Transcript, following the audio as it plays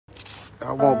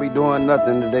I won't be doing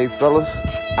nothing today, fellas.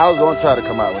 I was gonna try to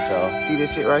come out with y'all. See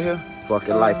this shit right here?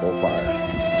 Fucking lipo fire.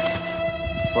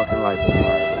 Fucking lipo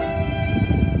fire.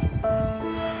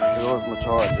 Here goes my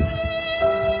charger.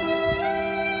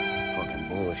 Fucking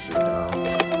bullshit, dog.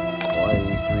 One of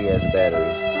these 3S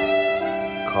batteries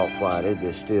caught fire. This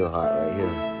bitch still hot right here.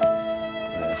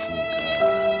 That shit.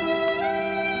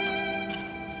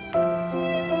 I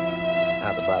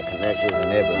have to buy connectors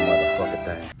and every motherfucking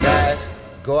thing. Guys,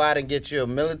 go out and get you a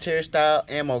military style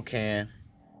ammo can.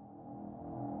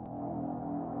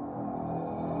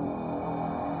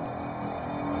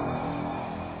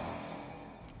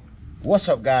 What's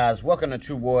up, guys? Welcome to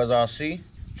truboyzrc,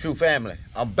 True Family.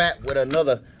 I'm back with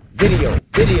another video.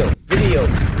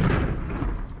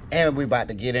 And we about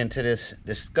to get into this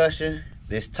discussion,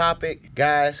 this topic.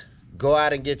 Guys, go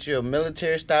out and get you a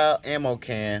military style ammo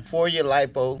can for your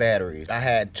lipo batteries. I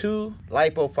had 2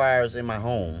 lipo fires in my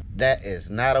home. That is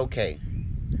not okay.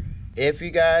 If you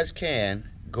guys can,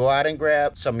 go out and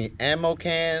grab some ammo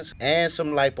cans and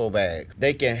some lipo bags.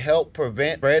 They can help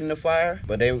prevent spreading the fire,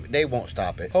 but they won't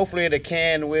stop it. Hopefully the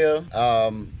can will.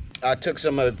 I took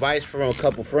some advice from a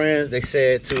couple friends. They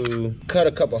said to cut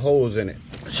a couple holes in it.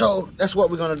 So that's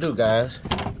what we're gonna do, guys.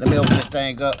 Let me open this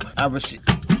thing up.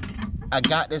 I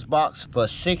got this box for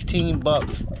 16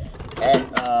 bucks at,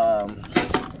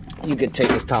 you can take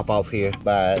this top off here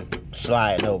by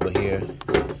sliding over here,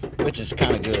 which is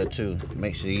kind of good too.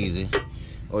 Makes it easy.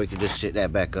 Or you can just sit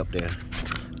that back up there.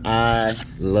 I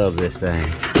love this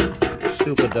thing.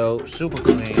 Super dope, super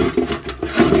clean.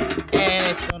 And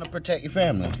it's gonna protect your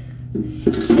family.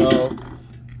 So,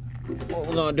 what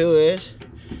we're gonna do is,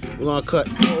 we're gonna cut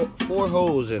four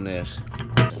holes in this.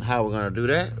 And how we're gonna do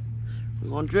that? We're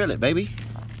gonna drill it, baby.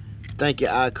 Thank you,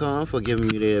 Icon, for giving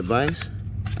me the advice.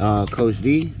 Coach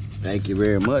D, thank you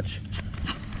very much.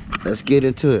 Let's get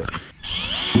into it.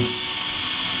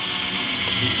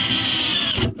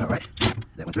 All right,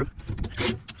 that went through.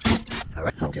 All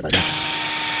right, okay, like that.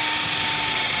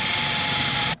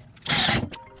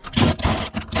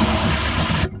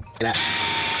 Get out.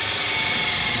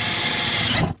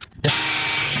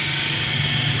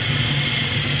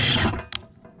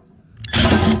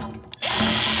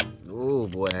 Oh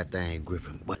boy, that thing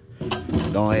gripping.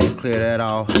 Go ahead and clear that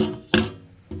off.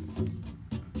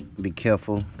 Be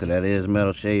careful, cause that is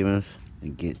metal shavings.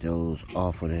 And get those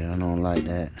off of there. I don't like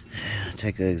that.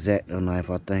 Take an X-Acto knife.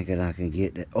 I think that I can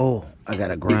get that. Oh, I got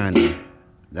a grinder.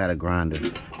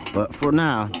 But for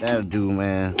now, that'll do,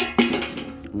 man.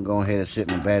 I'm going ahead and sit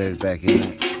my batteries back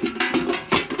in.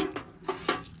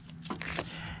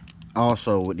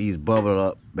 Also, with these bubble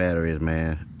up batteries,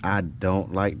 man, I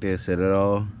don't like this at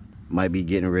all. Might be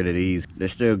getting rid of these. They're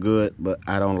still good, but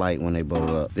I don't like when they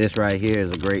bubble up. This right here is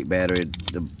a great battery.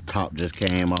 The top just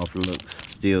came off. Look,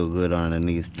 still good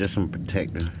underneath. Just some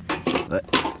protector. But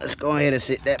let's go ahead and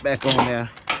sit that back on there.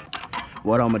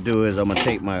 What I'm gonna do is I'm gonna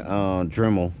take my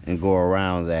Dremel and go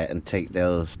around that and take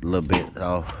those little bits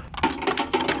off.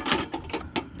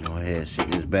 Go ahead and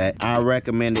sit this back. I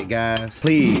recommend it, guys.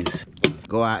 Please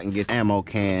go out and get ammo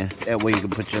can. That way you can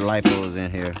put your lipos in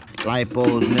here.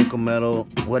 Lipos, nickel metal,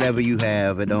 whatever you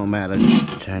have, it don't matter.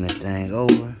 Turn this thing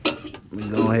over. Let me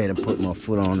go ahead and put my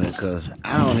foot on it because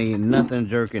I don't need nothing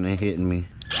jerking and hitting me.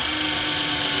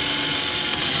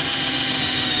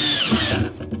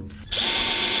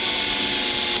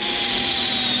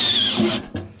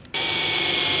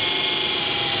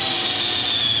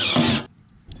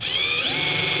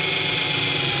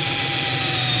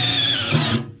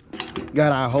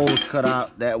 Got our holes cut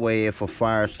out, that way if a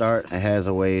fire starts, it has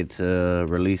a way to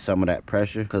release some of that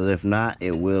pressure, because if not,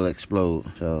 it will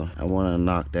explode. So I want to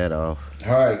knock that off.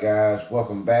 All right, guys,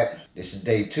 welcome back. This is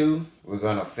day 2. We're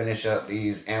gonna finish up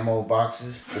these ammo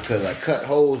boxes because I cut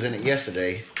holes in it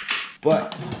yesterday,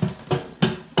 but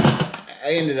I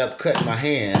ended up cutting my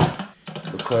hand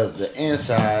because the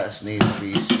insides need to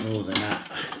be smoothened out.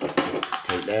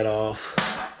 Take that off.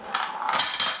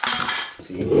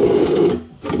 See?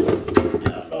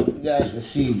 You guys can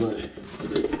see, but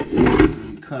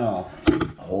you cut off.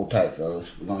 Hold tight, fellas.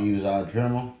 We're gonna use our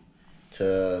Dremel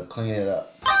to clean it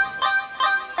up.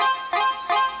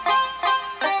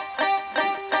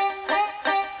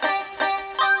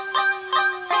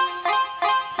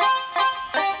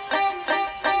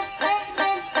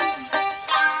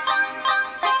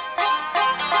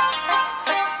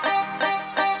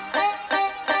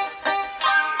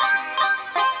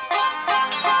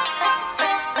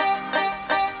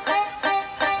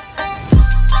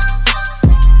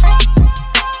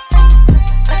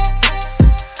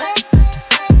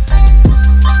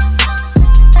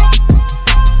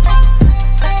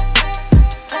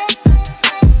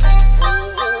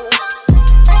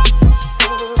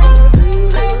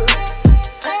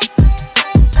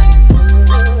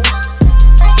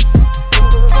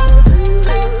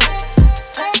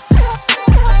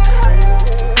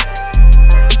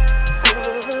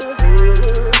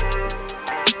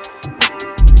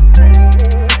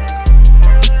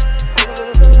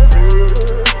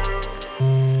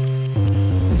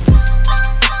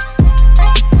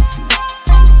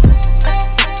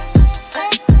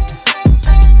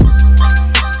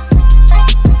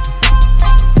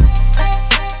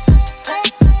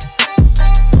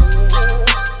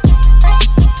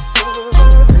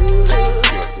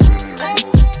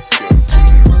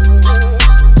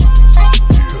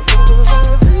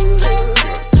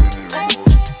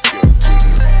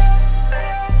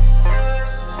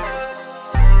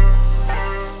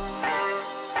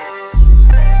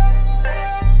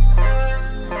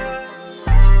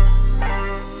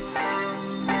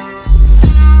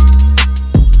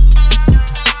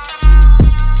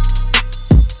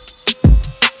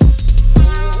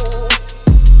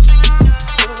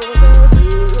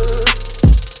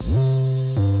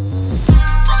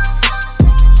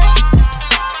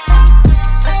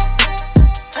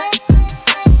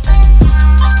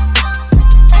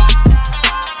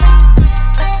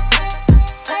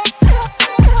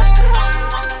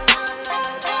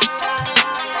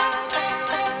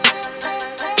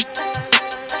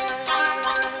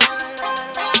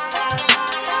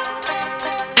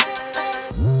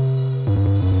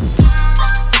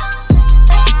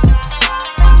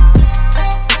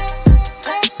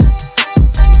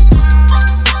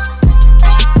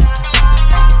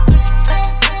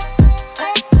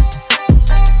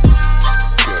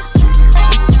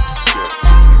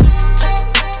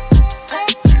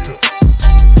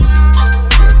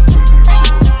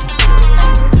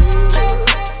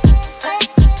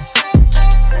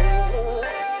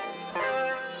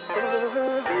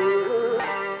 Alright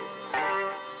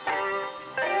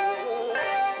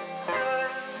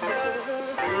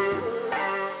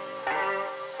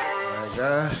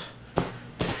guys,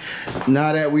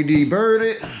 now that we deburred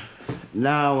it,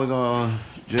 now we're gonna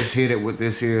just hit it with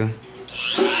this here.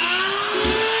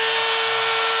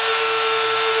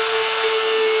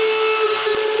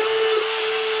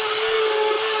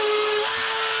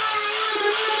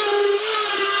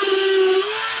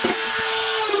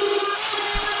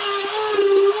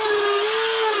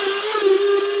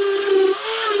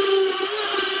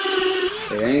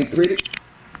 It ain't pretty,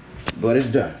 but it's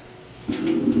done.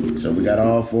 So we got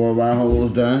all 4 of our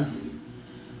holes done.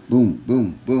 Boom,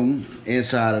 boom, boom,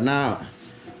 inside and out.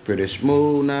 Pretty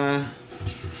smooth now.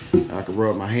 I can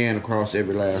rub my hand across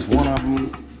every last one of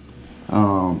them.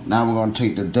 Now we're gonna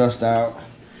take the dust out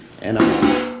and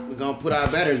we're gonna put our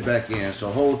batteries back in. So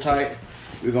hold tight.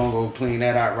 We're gonna go clean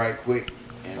that out right quick.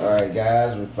 All right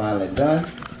guys, we're finally done.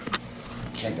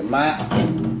 Check them out.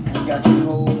 We got the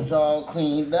holes all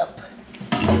cleaned up.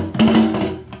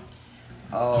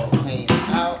 All cleaned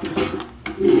out.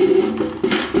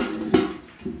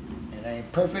 It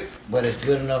ain't perfect, but it's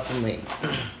good enough for me.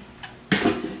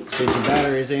 Set your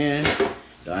batteries in.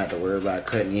 Don't have to worry about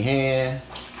cutting your hand.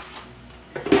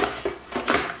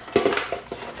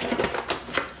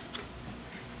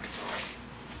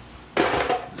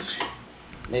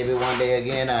 Maybe one day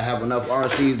again I have enough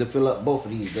RCs to fill up both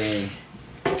of these dang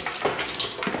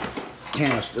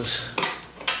canisters.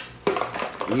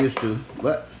 I used to,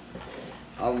 but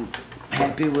I'm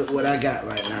happy with what I got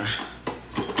right now.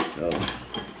 So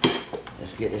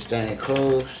let's get this thing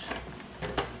closed.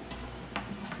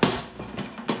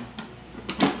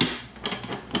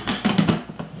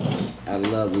 I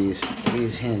love these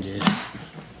hinges.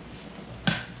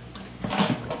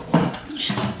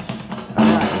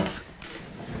 Alright.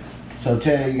 So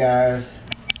tell you guys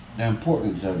the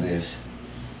importance of this.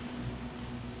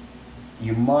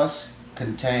 You must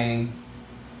contain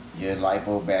your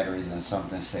lipo batteries in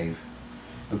something safe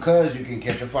because you can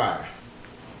catch a fire.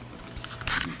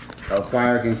 A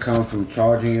fire can come from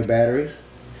charging your batteries.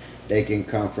 They can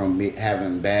come from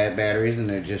having bad batteries and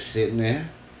they're just sitting there.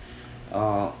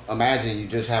 Imagine you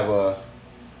just have a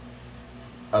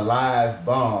live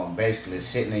bomb basically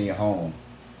sitting in your home.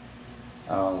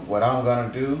 What I'm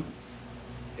gonna do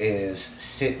is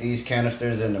sit these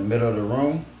canisters in the middle of the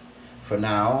room for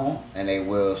now on, and they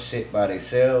will sit by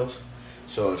themselves.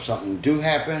 So if something do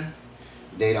happen,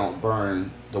 they don't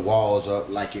burn the walls up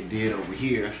like it did over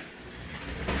here.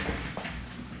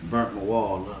 Burnt my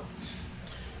wall up.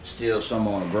 Still some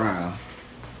on the ground.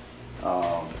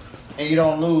 And you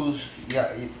don't lose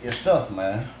your stuff,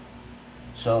 man.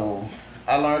 So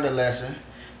I learned a lesson.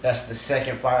 That's the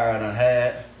second fire I done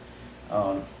had.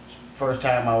 First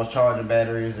time I was charging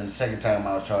batteries, and the second time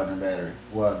I was charging batteries.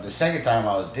 Well, the second time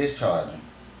I was discharging.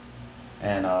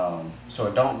 And so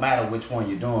it don't matter which one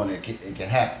you're doing, it can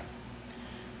happen.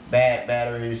 Bad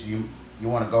batteries, you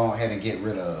want to go ahead and get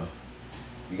rid of.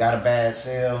 You got a bad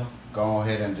cell, go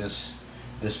ahead and just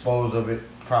dispose of it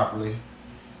properly.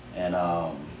 And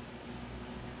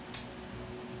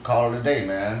call it a day,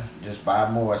 man. Just buy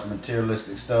more. It's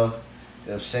materialistic stuff.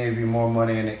 It'll save you more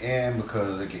money in the end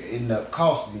because it can end up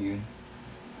costing you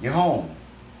your home.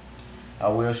 I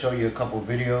will show you a couple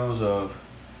videos of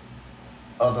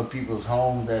other people's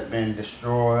homes that have been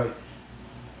destroyed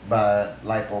by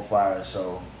lipo fires.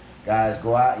 So guys,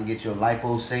 go out and get your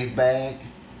lipo safe bag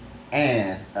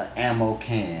and an ammo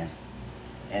can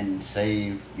and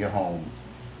save your home.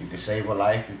 You can save a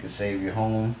life, you can save your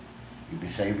home, you can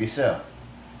save yourself.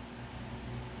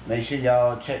 Make sure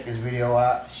y'all check this video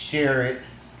out, share it,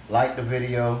 like the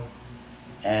video,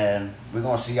 and we're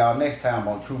gonna see y'all next time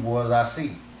on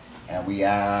truboyzrc. And we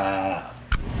out.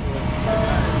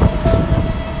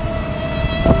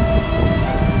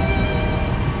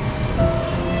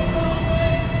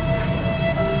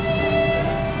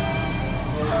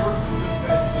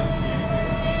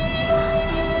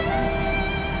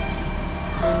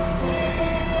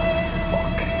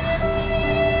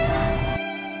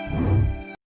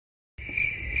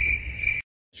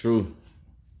 True.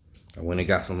 I went and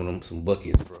got some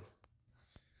buckets, bro.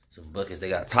 Some buckets, they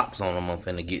got tops on them. I'm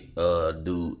finna get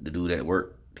do that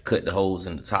work to cut the holes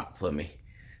in the top for me.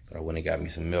 But I went and got me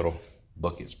some metal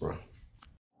buckets, bro.